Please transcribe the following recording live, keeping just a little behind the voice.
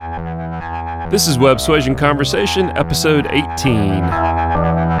This is Web Suasion Conversation, episode 18.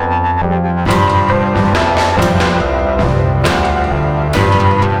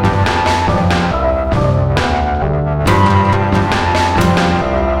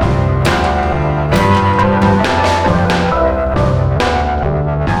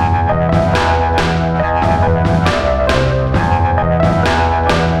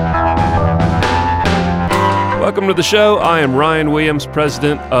 Welcome to the show. I am Ryan Williams,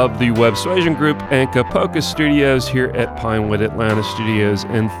 president of the Web Suasion Group and Kapoka Studios here at Pinewood Atlanta Studios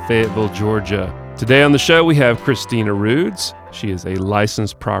in Fayetteville, Georgia. Today on the show, we have Christina Rudes. She is a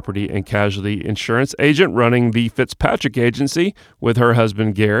licensed property and casualty insurance agent running the Fitzpatrick Agency with her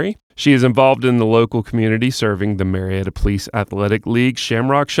husband, Gary. She is involved in the local community serving the Marietta Police Athletic League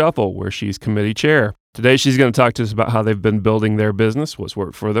Shamrock Shuffle, where she's committee chair. Today, she's going to talk to us about how they've been building their business, what's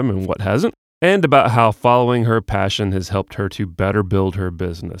worked for them and what hasn't, and about how following her passion has helped her to better build her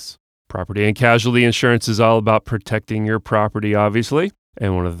business. Property and casualty insurance is all about protecting your property, obviously.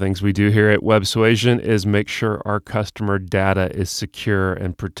 And one of the things we do here at Web Suasion is make sure our customer data is secure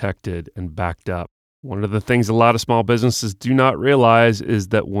and protected and backed up. One of the things a lot of small businesses do not realize is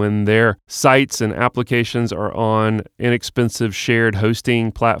that when their sites and applications are on inexpensive shared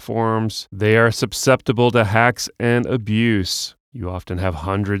hosting platforms, they are susceptible to hacks and abuse. You often have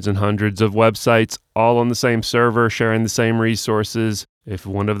hundreds and hundreds of websites all on the same server sharing the same resources. If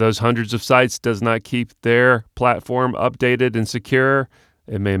one of those hundreds of sites does not keep their platform updated and secure,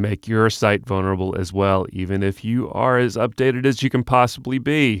 it may make your site vulnerable as well, even if you are as updated as you can possibly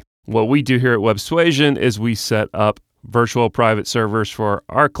be. What we do here at Web Suasion is we set up virtual private servers for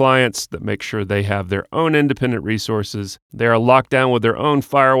our clients that make sure they have their own independent resources. They are locked down with their own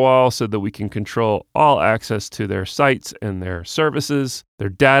firewall so that we can control all access to their sites and their services. Their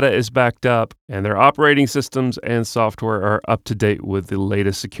data is backed up, and their operating systems and software are up to date with the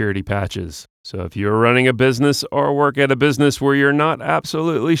latest security patches. So if you're running a business or work at a business where you're not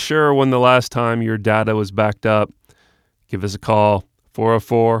absolutely sure when the last time your data was backed up, give us a call,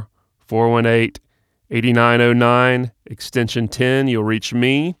 404-418-8909, extension 10. You'll reach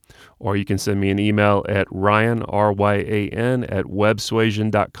me, or you can send me an email at Ryan, R-Y-A-N, at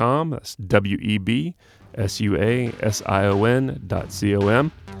websuasion.com. That's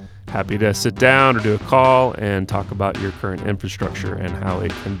WEBSUASION.com. Happy to sit down or do a call and talk about your current infrastructure and how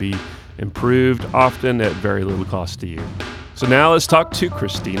it can be improved, often at very little cost to you. So now let's talk to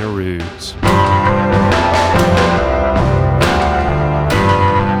Christina Rudes.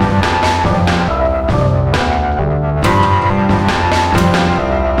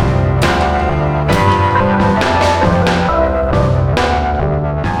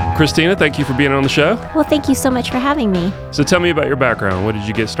 Christina, thank you for being on the show. Well, thank you so much for having me. So tell me about your background. What did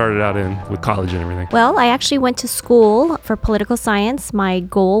you get started out in with college and everything? Well, I actually went to school for political science. My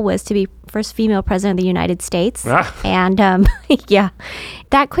goal was to be first female president of the United States. And yeah,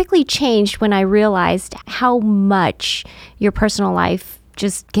 that quickly changed when I realized how much your personal life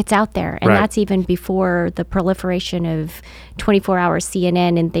just gets out there. And that's even before the proliferation of 24-hour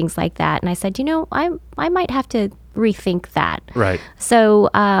CNN and things like that. And I said, I might have to rethink that. Right. So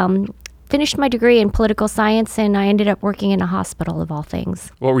finished my degree in political science, and I ended up working in a hospital, of all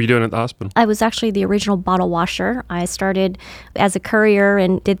things. What were you doing at the hospital? I was actually the original bottle washer. I started as a courier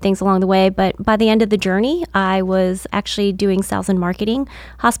and did things along the way, but by the end of the journey, I was actually doing sales and marketing,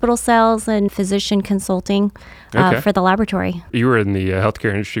 hospital sales and physician consulting for the laboratory. You were in the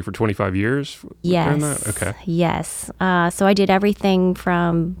healthcare industry for 25 years? Yes. Okay. Yes. So I did everything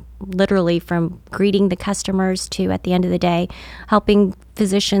from greeting the customers to, at the end of the day, helping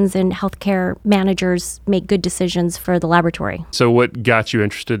physicians and healthcare managers make good decisions for the laboratory. So what got you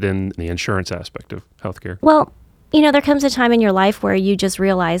interested in the insurance aspect of healthcare? Well, there comes a time in your life where you just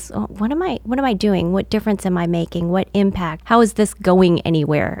realize, what am I doing? What difference am I making? What impact? How is this going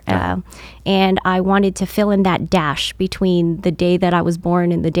anywhere? And I wanted to fill in that dash between the day that I was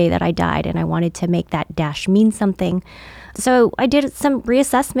born and the day that I died, and I wanted to make that dash mean something. So I did some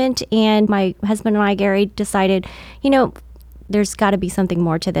reassessment, and my husband and I, Gary, decided, there's got to be something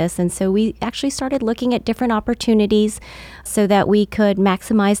more to this. And so we actually started looking at different opportunities so that we could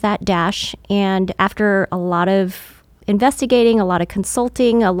maximize that dash. And after a lot of investigating, a lot of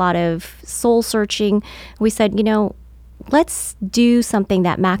consulting, a lot of soul searching, we said, let's do something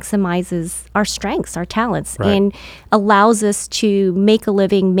that maximizes our strengths, our talents, and allows us to make a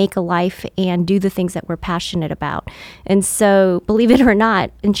living, make a life, and do the things that we're passionate about. And so, believe it or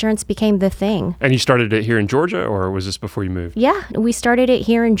not, insurance became the thing. And you started it here in Georgia, or was this before you moved? Yeah, we started it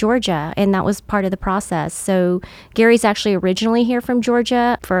here in Georgia, and that was part of the process. So Gary's actually originally here from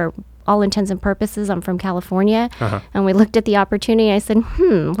Georgia for all intents and purposes, I'm from California. Uh-huh. And we looked at the opportunity. I said,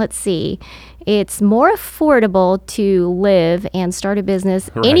 let's see. It's more affordable to live and start a business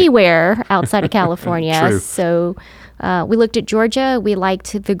anywhere outside of California. True. So we looked at Georgia. We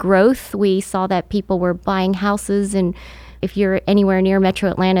liked the growth. We saw that people were buying houses, and if you're anywhere near Metro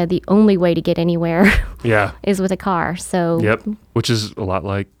Atlanta, the only way to get anywhere is with a car. So Yep. Which is a lot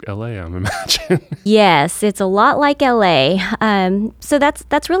like LA, I'm imagining. yes, it's a lot like LA. So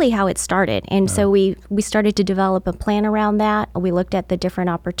that's really how it started. And so we started to develop a plan around that. We looked at the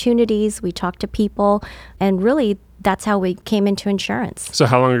different opportunities. We talked to people, and really that's how we came into insurance. So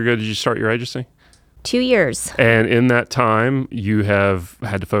how long ago did you start your agency? 2 years. And in that time, you have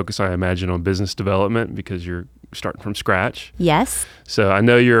had to focus, I imagine, on business development because you're starting from scratch. Yes. So I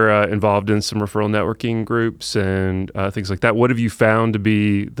know you're involved in some referral networking groups and things like that. What have you found to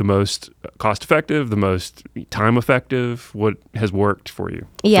be the most cost effective, the most time effective? What has worked for you?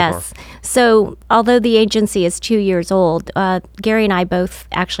 Yes. So although the agency is 2 years old, Gary and I both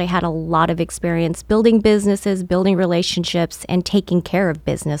actually had a lot of experience building businesses, building relationships, and taking care of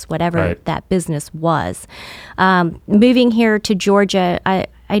business, whatever that business was. Moving here to Georgia,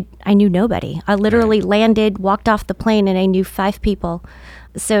 I knew nobody. I literally landed, walked off the plane, and I knew 5 people.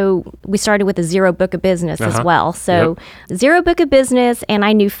 So we started with a zero book of business as well. So zero book of business, and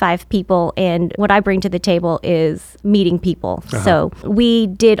I knew 5 people. And what I bring to the table is meeting people. So we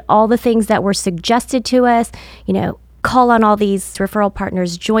did all the things that were suggested to us, call on all these referral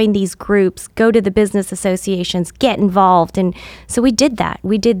partners, join these groups, go to the business associations, get involved. And so we did that.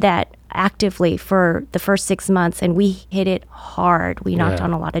 We did that actively for the first 6 months, and we hit it hard. We knocked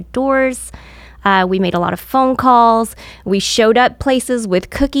on a lot of doors. We made a lot of phone calls. We showed up places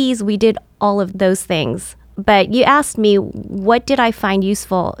with cookies. We did all of those things. But you asked me, what did I find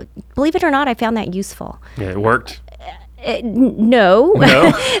useful? Believe it or not, I found that useful. Yeah, it worked. No.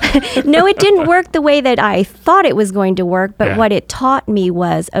 No, it didn't work the way that I thought it was going to work. But what it taught me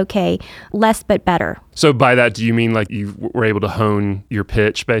was, okay, less but better. So by that, do you mean like you were able to hone your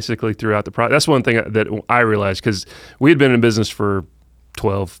pitch basically throughout the process? That's one thing that I realized, because we had been in business for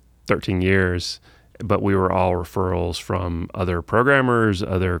 12, 13 years, but we were all referrals from other programmers,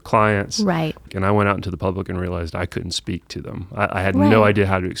 other clients. Right. And I went out into the public and realized I couldn't speak to them. I had no idea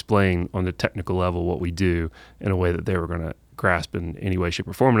how to explain on the technical level what we do in a way that they were going to grasp in any way, shape,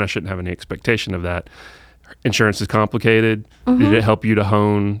 or form. And I shouldn't have any expectation of that. Insurance is complicated. Did it help you to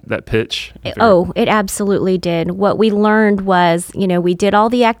hone that pitch? It absolutely did. What we learned was, we did all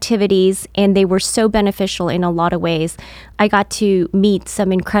the activities, and they were so beneficial in a lot of ways. I got to meet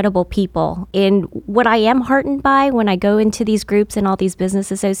some incredible people. And what I am heartened by when I go into these groups and all these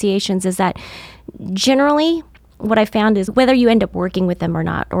business associations is that generally what I found is whether you end up working with them or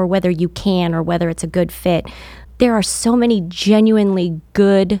not, or whether you can, or whether it's a good fit, there are so many genuinely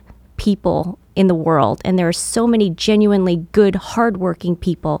good people in the world, and there are so many genuinely good, hardworking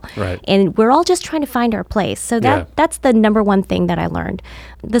people, and we're all just trying to find our place. So that's the number one thing that I learned.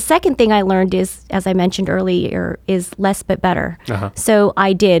 The second thing I learned is, as I mentioned earlier, is less but better. So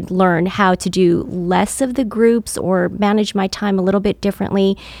I did learn how to do less of the groups or manage my time a little bit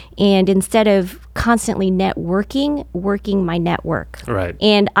differently, and instead of constantly networking, working my network.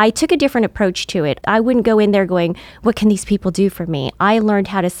 And I took a different approach to it. I wouldn't go in there going, what can these people do for me? I learned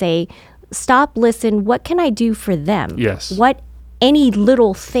how to say, stop, listen, what can I do for them? Any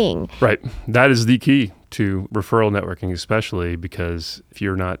little thing. That is the key to referral networking, especially because if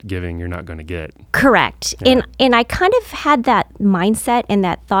you're not giving, you're not going to get. Correct. And I kind of had that mindset and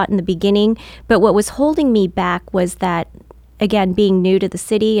that thought in the beginning, but what was holding me back was that, again, being new to the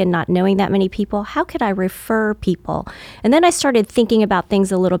city and not knowing that many people, how could I refer people? And then I started thinking about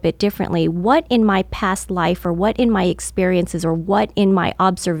things a little bit differently. What in my past life, or what in my experiences, or what in my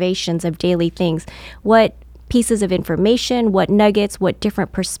observations of daily things, what pieces of information, what nuggets, what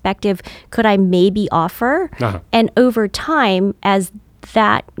different perspective could I maybe offer? And over time, as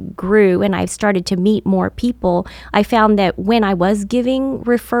that grew and I started to meet more people, I found that when I was giving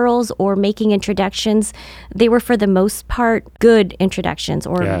referrals or making introductions, they were for the most part good introductions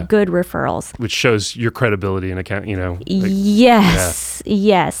or good referrals. Which shows your credibility and account,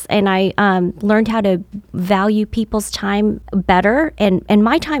 Yes. And I learned how to value people's time better and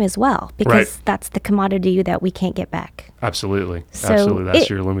my time as well, because that's the commodity that we can't get back. Absolutely. That's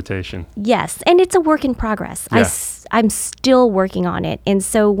your limitation. Yes. And it's a work in progress. I'm still working on it. And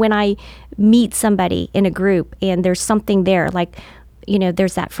so when I meet somebody in a group and there's something there, like,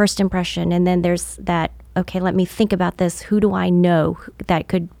 there's that first impression, and then there's that, okay, let me think about this. Who do I know that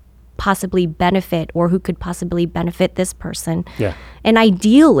could possibly benefit or who could possibly benefit this person. Yeah. And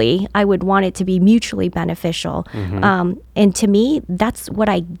ideally, I would want it to be mutually beneficial. And to me, that's what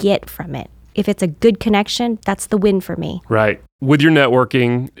I get from it. If it's a good connection, that's the win for me. Right. With your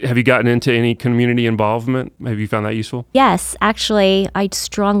networking, have you gotten into any community involvement? Have you found that useful? Yes, actually, I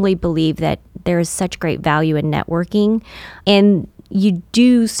strongly believe that there is such great value in networking. And you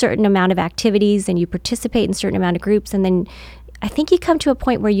do certain amount of activities and you participate in certain amount of groups, and then I think you come to a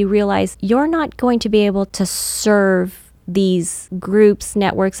point where you realize you're not going to be able to serve these groups,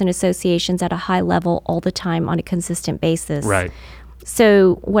 networks, and associations at a high level all the time on a consistent basis. Right.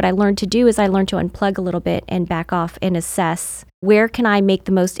 So what I learned to do is I learned to unplug a little bit and back off and assess, where can I make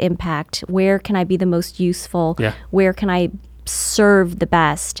the most impact? Where can I be the most useful? Yeah. Where can I serve the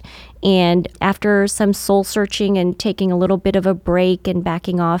best? And after some soul searching and taking a little bit of a break and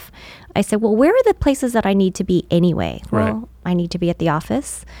backing off, I said, well, where are the places that I need to be anyway? Right. Well, I need to be at the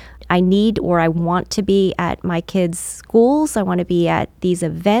office. I need or I want to be at my kids' schools. I want to be at these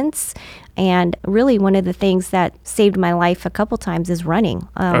events. And really, one of the things that saved my life a couple times is running.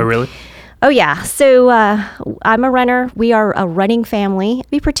 Oh, really? Oh, yeah. So I'm a runner. We are a running family.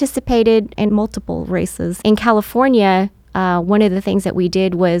 We participated in multiple races. In California, one of the things that we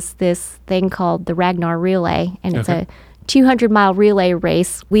did was this thing called the Ragnar Relay, and it's a 200-mile relay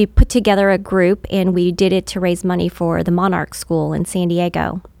race. We put together a group, and we did it to raise money for the Monarch School in San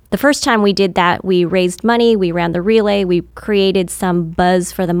Diego. The first time we did that, we raised money, we ran the relay, we created some buzz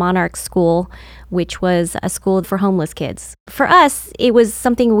for the Monarch School, which was a school for homeless kids. For us, it was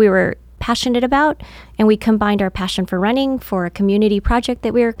something we were passionate about, and we combined our passion for running for a community project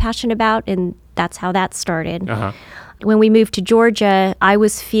that we were passionate about, and that's how that started. When we moved to Georgia, I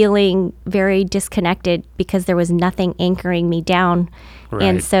was feeling very disconnected because there was nothing anchoring me down. Right.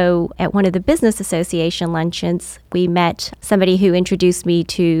 And so at one of the business association luncheons, we met somebody who introduced me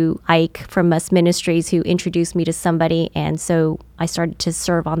to Ike from Must Ministries, who introduced me to somebody. And so I started to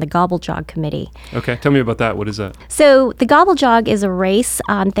serve on the Gobble Jog committee. Okay. Tell me about that. What is that? So the Gobble Jog is a race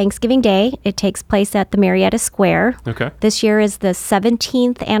on Thanksgiving Day. It takes place at the Marietta Square. Okay. This year is the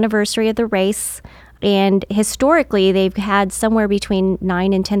 17th anniversary of the race. And historically, they've had somewhere between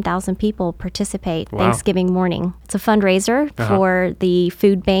 9,000 and 10,000 people participate Thanksgiving morning. It's a fundraiser for the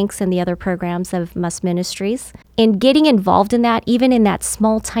food banks and the other programs of Must Ministries. And getting involved in that, even in that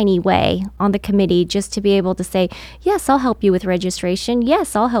small, tiny way on the committee, just to be able to say, yes, I'll help you with registration.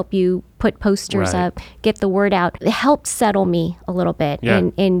 Yes, I'll help you put posters up, get the word out. It helped settle me a little bit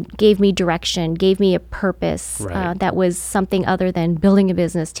and gave me direction, gave me a purpose that was something other than building a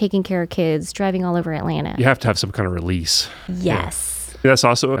business, taking care of kids, driving all over Atlanta. You have to have some kind of release. Yes. Yeah. That's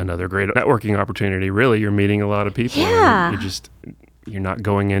also another great networking opportunity. Really, you're meeting a lot of people. Yeah. You're not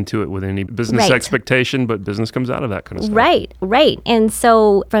going into it with any business expectation, but business comes out of that kind of stuff. Right. And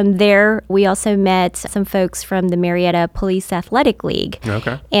so from there, we also met some folks from the Marietta Police Athletic League.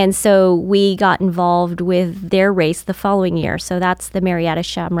 Okay. And so we got involved with their race the following year. So that's the Marietta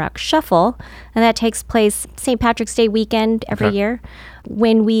Shamrock Shuffle, and that takes place St. Patrick's Day weekend every year.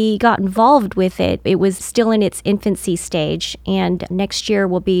 When we got involved with it, it was still in its infancy stage, and next year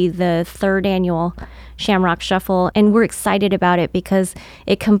will be the third annual Shamrock Shuffle, and we're excited about it because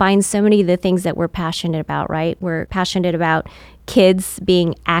it combines so many of the things that we're passionate about, right? We're passionate about kids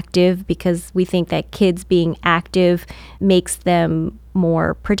being active because we think that kids being active makes them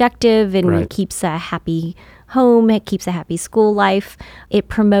more productive and keeps a happy home, it keeps a happy school life. It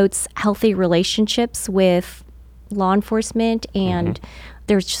promotes healthy relationships with law enforcement, and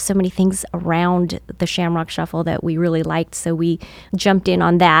there's just so many things around the Shamrock Shuffle that we really liked. So we jumped in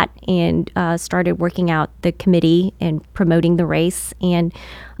on that and started working out the committee and promoting the race. And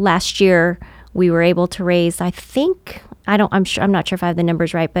last year we were able to raise, I think, I'm not sure if I have the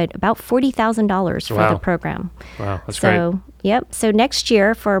numbers right, but about $40,000 for the program. Wow, that's great. Yep. So next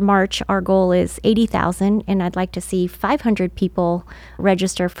year for March, our goal is 80,000, and I'd like to see 500 people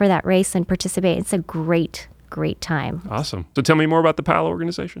register for that race and participate. It's a great time. Awesome. So tell me more about the PAL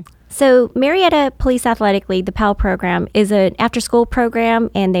organization. So Marietta Police Athletic League, the PAL program, is an after-school program,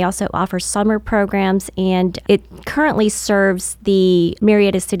 and they also offer summer programs, and it currently serves the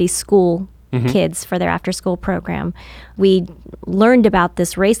Marietta City School kids for their after-school program. We learned about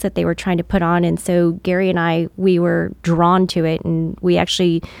this race that they were trying to put on, and so Gary and I, we were drawn to it, and we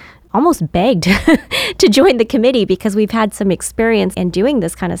actually almost begged to join the committee because we've had some experience in doing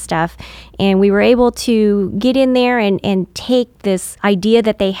this kind of stuff. And we were able to get in there and take this idea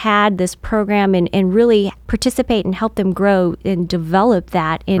that they had, this program, and really participate and help them grow and develop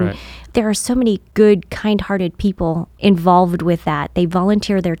that. And Right. there are so many good, kind-hearted people involved with that. They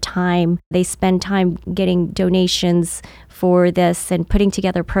volunteer their time. They spend time getting donations for this and putting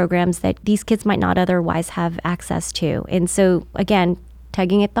together programs that these kids might not otherwise have access to. And so, again,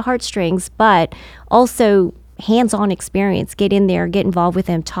 tugging at the heartstrings, but also hands-on experience. Get in there, get involved with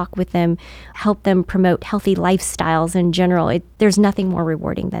them, talk with them, help them promote healthy lifestyles in general. There's nothing more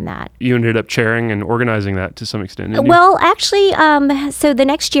rewarding than that. You ended up chairing and organizing that to some extent, didn't you? Well, actually, so the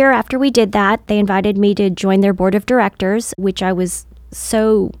next year after we did that, they invited me to join their board of directors, which I was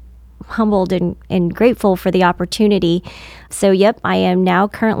so humbled and grateful for the opportunity. So, yep, I am now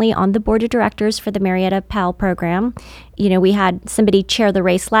currently on the board of directors for the Marietta PAL program. You know, we had somebody chair the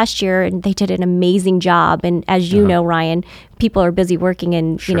race last year, and they did an amazing job. And as you know, Ryan, people are busy working,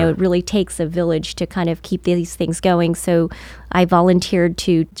 and, you know, it really takes a village to kind of keep these things going. So I volunteered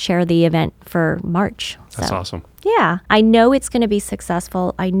to chair the event for March. That's awesome. Yeah, I know it's going to be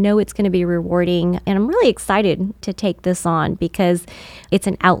successful. I know it's going to be rewarding. And I'm really excited to take this on because it's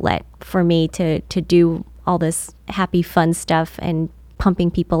an outlet for me to do all this happy, fun stuff and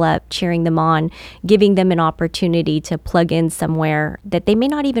pumping people up, cheering them on, giving them an opportunity to plug in somewhere that they may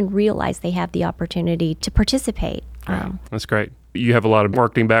not even realize they have the opportunity to participate. That's great. You have a lot of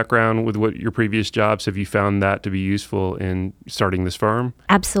marketing background with what your previous jobs. Have you found that to be useful in starting this firm?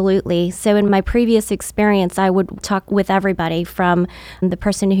 Absolutely. So in my previous experience, I would talk with everybody from the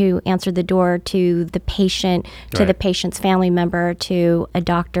person who answered the door to the patient, to the patient's family member, to a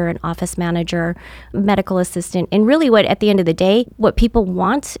doctor, an office manager, medical assistant. And really what, at the end of the day, what people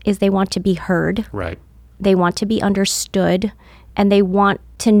want is they want to be heard. Right. They want to be understood. And they want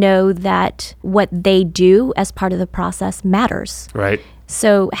to know that what they do as part of the process matters. Right.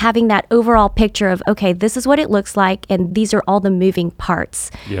 So having that overall picture of, okay, this is what it looks like, and these are all the moving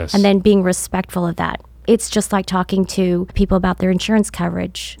parts. Yes. And then being respectful of that. It's just like talking to people about their insurance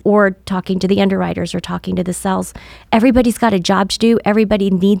coverage or talking to the underwriters or talking to the sales. Everybody's got a job to do.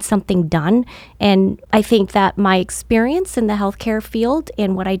 Everybody needs something done. And I think that my experience in the healthcare field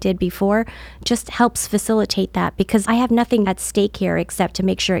and what I did before just helps facilitate that because I have nothing at stake here except to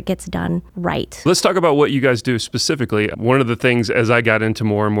make sure it gets done right. Let's talk about what you guys do specifically. One of the things as I got into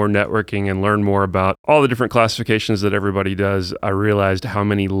more and more networking and learned more about all the different classifications that everybody does, I realized how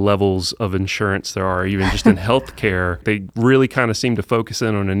many levels of insurance there are, even just in healthcare. They really kind of seem to focus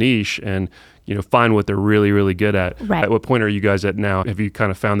in on a niche and, you know, find what they're really, really good at. Right. At what point are you guys at now? Have you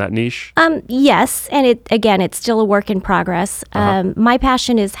kind of found that niche? Yes, and it's still a work in progress. My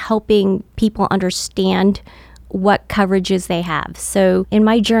passion is helping people understand what coverages they have. So in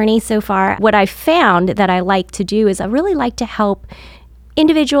my journey so far, what I found that I like to do is I really like to help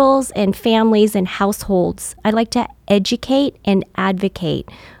individuals and families and households. I like to educate and advocate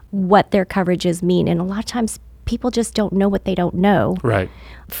what their coverages mean. And a lot of times people just don't know what they don't know. Right.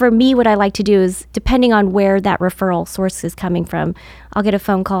 For me, what I like to do is, depending on where that referral source is coming from, I'll get a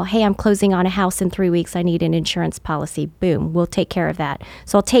phone call, hey, I'm closing on a house in 3 weeks. I need an insurance policy. Boom, we'll take care of that.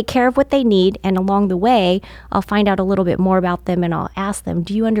 So I'll take care of what they need, and along the way, I'll find out a little bit more about them, and I'll ask them,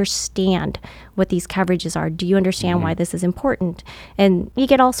 do you understand what these coverages are? Do you understand why this is important? And you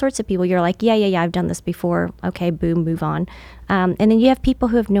get all sorts of people. You're like, yeah, I've done this before. Okay, boom, move on. And then you have people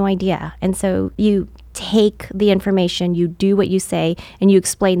who have no idea. And so you take the information, you do what you say, and you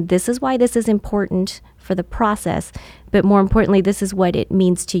explain this is why this is important for the process, but more importantly, this is what it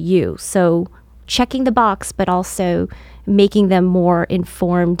means to you. So checking the box, but also making them more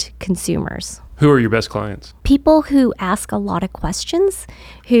informed consumers. Who are your best clients? People who ask a lot of questions,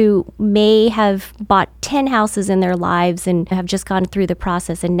 who may have bought 10 houses in their lives and have just gone through the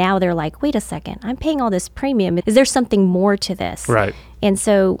process, and now they're like, wait a second, I'm paying all this premium. Is there something more to this? Right. And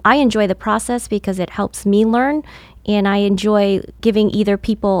so I enjoy the process because it helps me learn, and I enjoy giving either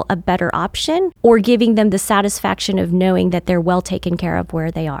people a better option or giving them the satisfaction of knowing that they're well taken care of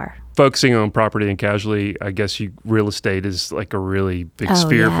where they are. Focusing on property and casualty, I guess real estate is like a really big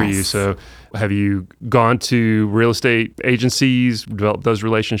sphere for you. So have you gone to real estate agencies, developed those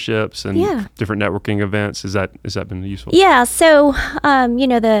relationships and different networking events? Has that been useful? Yeah. So,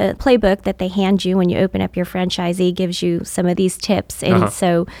 the playbook that they hand you when you open up your franchisee gives you some of these tips. And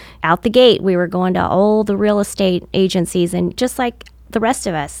so out the gate, we were going to all the real estate agencies, and just like the rest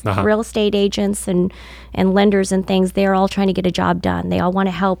of us, real estate agents and lenders and things, they're all trying to get a job done. They all want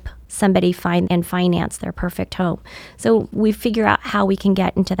to help somebody find and finance their perfect home. So we figure out how we can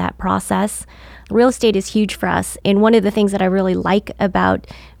get into that process. Real estate is huge for us. And one of the things that I really like about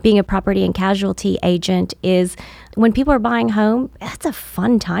being a property and casualty agent is when people are buying home, that's a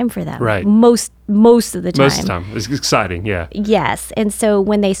fun time for them. Right. Most of the time. Most of the time. It's exciting, yeah. Yes. And so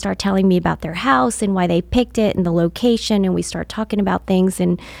when they start telling me about their house and why they picked it and the location, and we start talking about things,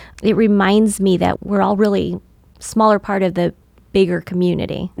 and it reminds me that we're all really smaller part of the bigger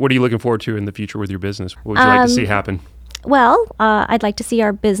community. What are you looking forward to in the future with your business? What would you like to see happen? Well, I'd like to see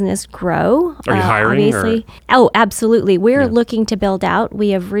our business grow. Are you hiring? Obviously. Oh, absolutely. We're looking to build out. We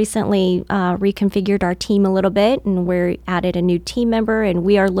have recently reconfigured our team a little bit, and we're added a new team member, and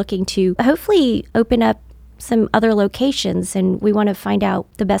we are looking to hopefully open up some other locations, and we want to find out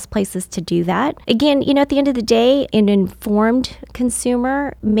the best places to do that. Again, at the end of the day, an informed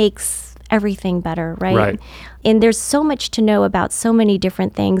consumer makes everything better, right? Right. And there's so much to know about so many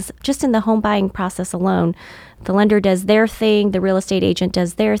different things just in the home buying process alone. The lender does their thing, the real estate agent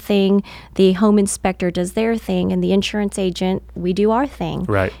does their thing, the home inspector does their thing, and the insurance agent, we do our thing.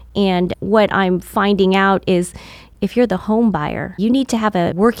 Right. And what I'm finding out is if you're the home buyer, you need to have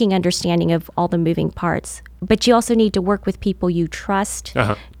a working understanding of all the moving parts, but you also need to work with people you trust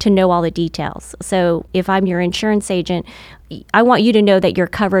to know all the details. So if I'm your insurance agent, I want you to know that you're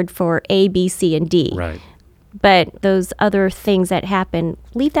covered for A, B, C, and D. Right. But those other things that happen,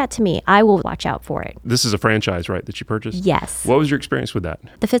 leave that to me. I will watch out for it. This is a franchise, right, that you purchased? Yes. What was your experience with that?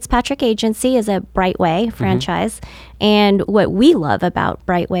 The Fitzpatrick Agency is a Brightway franchise. And what we love about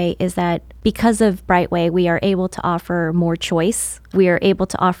Brightway is that because of Brightway, we are able to offer more choice. We are able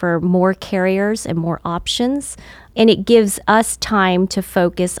to offer more carriers and more options. And it gives us time to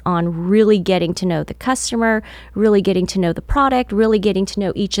focus on really getting to know the customer, really getting to know the product, really getting to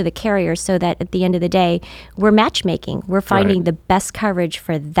know each of the carriers so that at the end of the day, we're matchmaking. We're finding the best coverage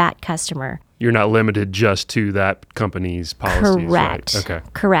for that customer. You're not limited just to that company's policies. Correct. Right? Okay.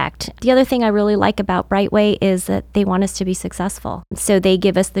 Correct. The other thing I really like about Brightway is that they want us to be successful. So they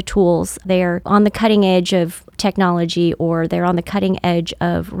give us the tools. They're on the cutting edge of technology, or they're on the cutting edge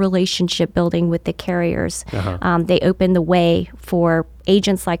of relationship building with the carriers. They open the way for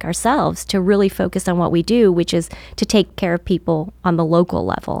agents like ourselves to really focus on what we do, which is to take care of people on the local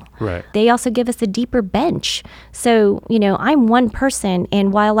level. Right. They also give us a deeper bench. So, I'm one person,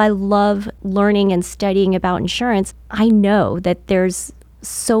 and while I love learning and studying about insurance, I know that there's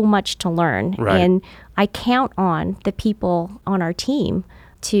so much to learn. Right. And I count on the people on our team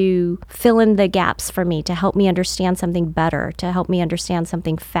to fill in the gaps for me, to help me understand something better, to help me understand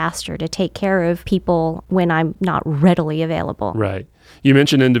something faster, to take care of people when I'm not readily available. Right. You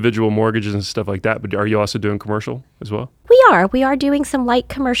mentioned individual mortgages and stuff like that, but are you also doing commercial as well? We are doing some light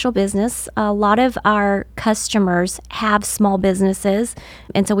commercial business. A lot of our customers have small businesses,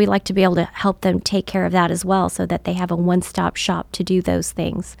 and so we like to be able to help them take care of that as well so that they have a one-stop shop to do those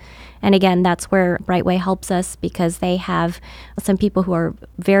things. And again, that's where Brightway helps us because they have some people who are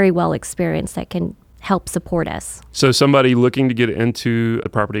very well experienced that can help support us. So somebody looking to get into a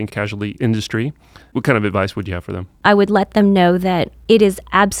property and casualty industry, what kind of advice would you have for them? I would let them know that it is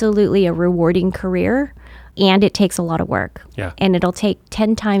absolutely a rewarding career, and it takes a lot of work. Yeah. And it'll take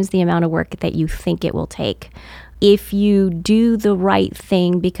 10 times the amount of work that you think it will take. If you do the right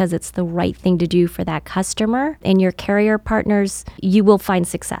thing because it's the right thing to do for that customer and your carrier partners, you will find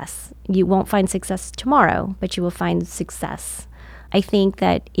success. You won't find success tomorrow, but you will find success. I think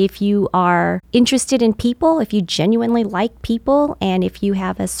that if you are interested in people, if you genuinely like people, and if you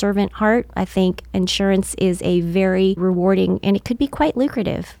have a servant heart, I think insurance is a very rewarding, and it could be quite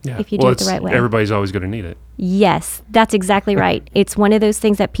lucrative if you do it the right way. Everybody's always going to need it. Yes, that's exactly right. It's one of those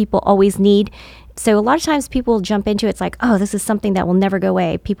things that people always need. So a lot of times people jump into it, it's like, oh, this is something that will never go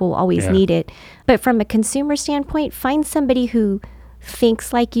away. People will always need it. But from a consumer standpoint, find somebody who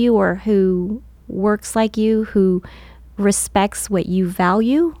thinks like you or who works like you, who respects what you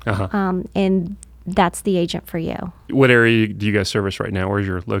value, and that's the agent for you. What area do you guys service right now? Where's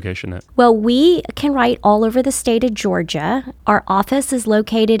your location at? Well, we can write all over the state of Georgia. Our office is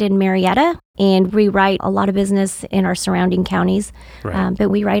located in Marietta, and we write a lot of business in our surrounding counties, but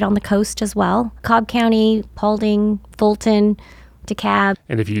we write on the coast as well. Cobb County, Paulding, Fulton, DeKalb.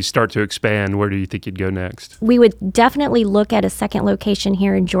 And if you start to expand, where do you think you'd go next? We would definitely look at a second location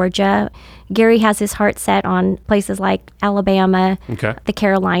here in Georgia. Gary has his heart set on places like Alabama, the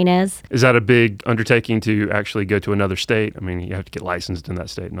Carolinas. Is that a big undertaking to actually go to another state? I mean, you have to get licensed in that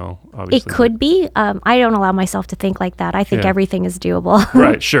state and all, obviously. It could be. I don't allow myself to think like that. I think everything is doable.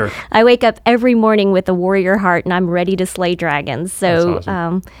 Right, sure. I wake up every morning with a warrior heart, and I'm ready to slay dragons. So That's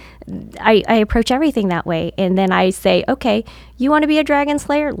awesome. I approach everything that way. And then I say, okay, you want to be a dragon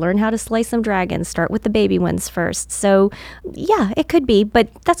slayer? Learn how to slay some dragons. Start with the baby ones first. So yeah, it could be, but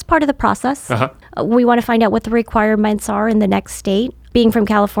that's part of the process. We want to find out what the requirements are in the next state. Being from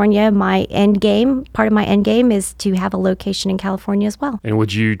California, part of my end game is to have a location in California as well. And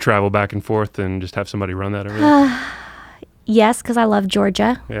would you travel back and forth and just have somebody run that over there? Yes, because I love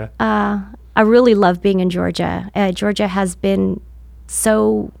Georgia. Yeah. I really love being in Georgia. Georgia has been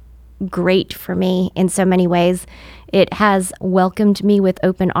so great for me in so many ways. It has welcomed me with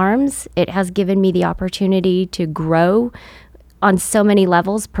open arms. It has given me the opportunity to grow on so many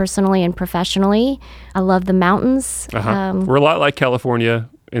levels, personally and professionally. I love the mountains. We're a lot like California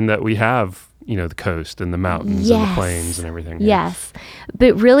in that we have, the coast and the mountains and the plains and everything. Yes.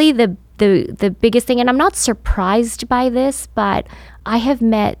 But really the biggest thing, and I'm not surprised by this, but I have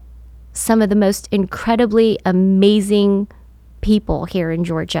met some of the most incredibly amazing people here in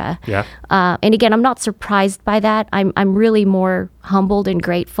Georgia. Yeah. And again, I'm not surprised by that. I'm really more humbled and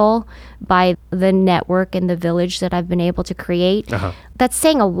grateful by the network and the village that I've been able to create. That's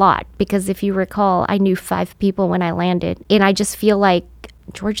saying a lot, because if you recall, I knew 5 people when I landed, and I just feel like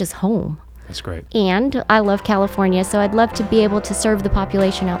Georgia's home. That's great. And I love California, so I'd love to be able to serve the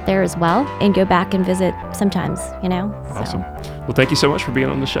population out there as well and go back and visit sometimes, Awesome. Well, thank you so much for being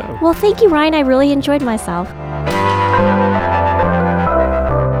on the show. Well, thank you, Ryan. I really enjoyed myself.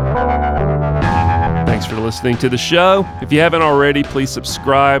 Thanks for listening to the show. If you haven't already, please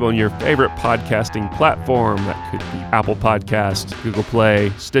subscribe on your favorite podcasting platform. That could be Apple Podcasts, Google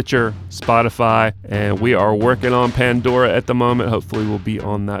Play, Stitcher, Spotify, and we are working on Pandora at the moment. Hopefully we'll be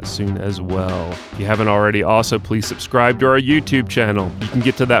on that soon as well. If you haven't already, also please subscribe to our YouTube channel. You can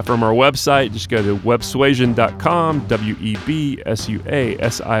get to that from our website. Just go to websuasion.com,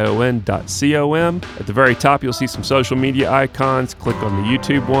 WEBSUASION.com. At the very top, you'll see some social media icons. Click on the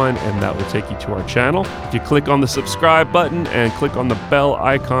YouTube one, and that will take you to our channel. If you click on the subscribe button and click on the bell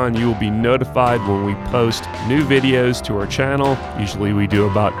icon, you will be notified when we post new videos to our channel. Usually we do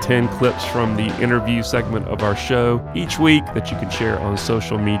about 10 clips from the interview segment of our show each week that you can share on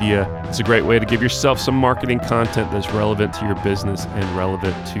social media. It's a great way to give yourself some marketing content that's relevant to your business and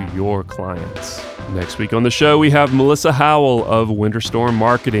relevant to your clients. Next week on the show, we have Melissa Howell of Winterstorm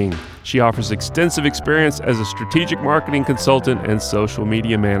Marketing. She offers extensive experience as a strategic marketing consultant and social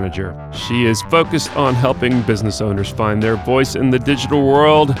media manager. She is focused on helping business owners find their voice in the digital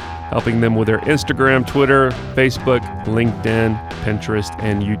world, helping them with their Instagram, Twitter, Facebook, LinkedIn, Pinterest,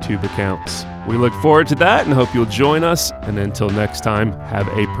 and YouTube accounts. We look forward to that and hope you'll join us. And until next time, have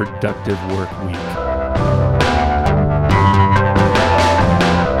a productive work week.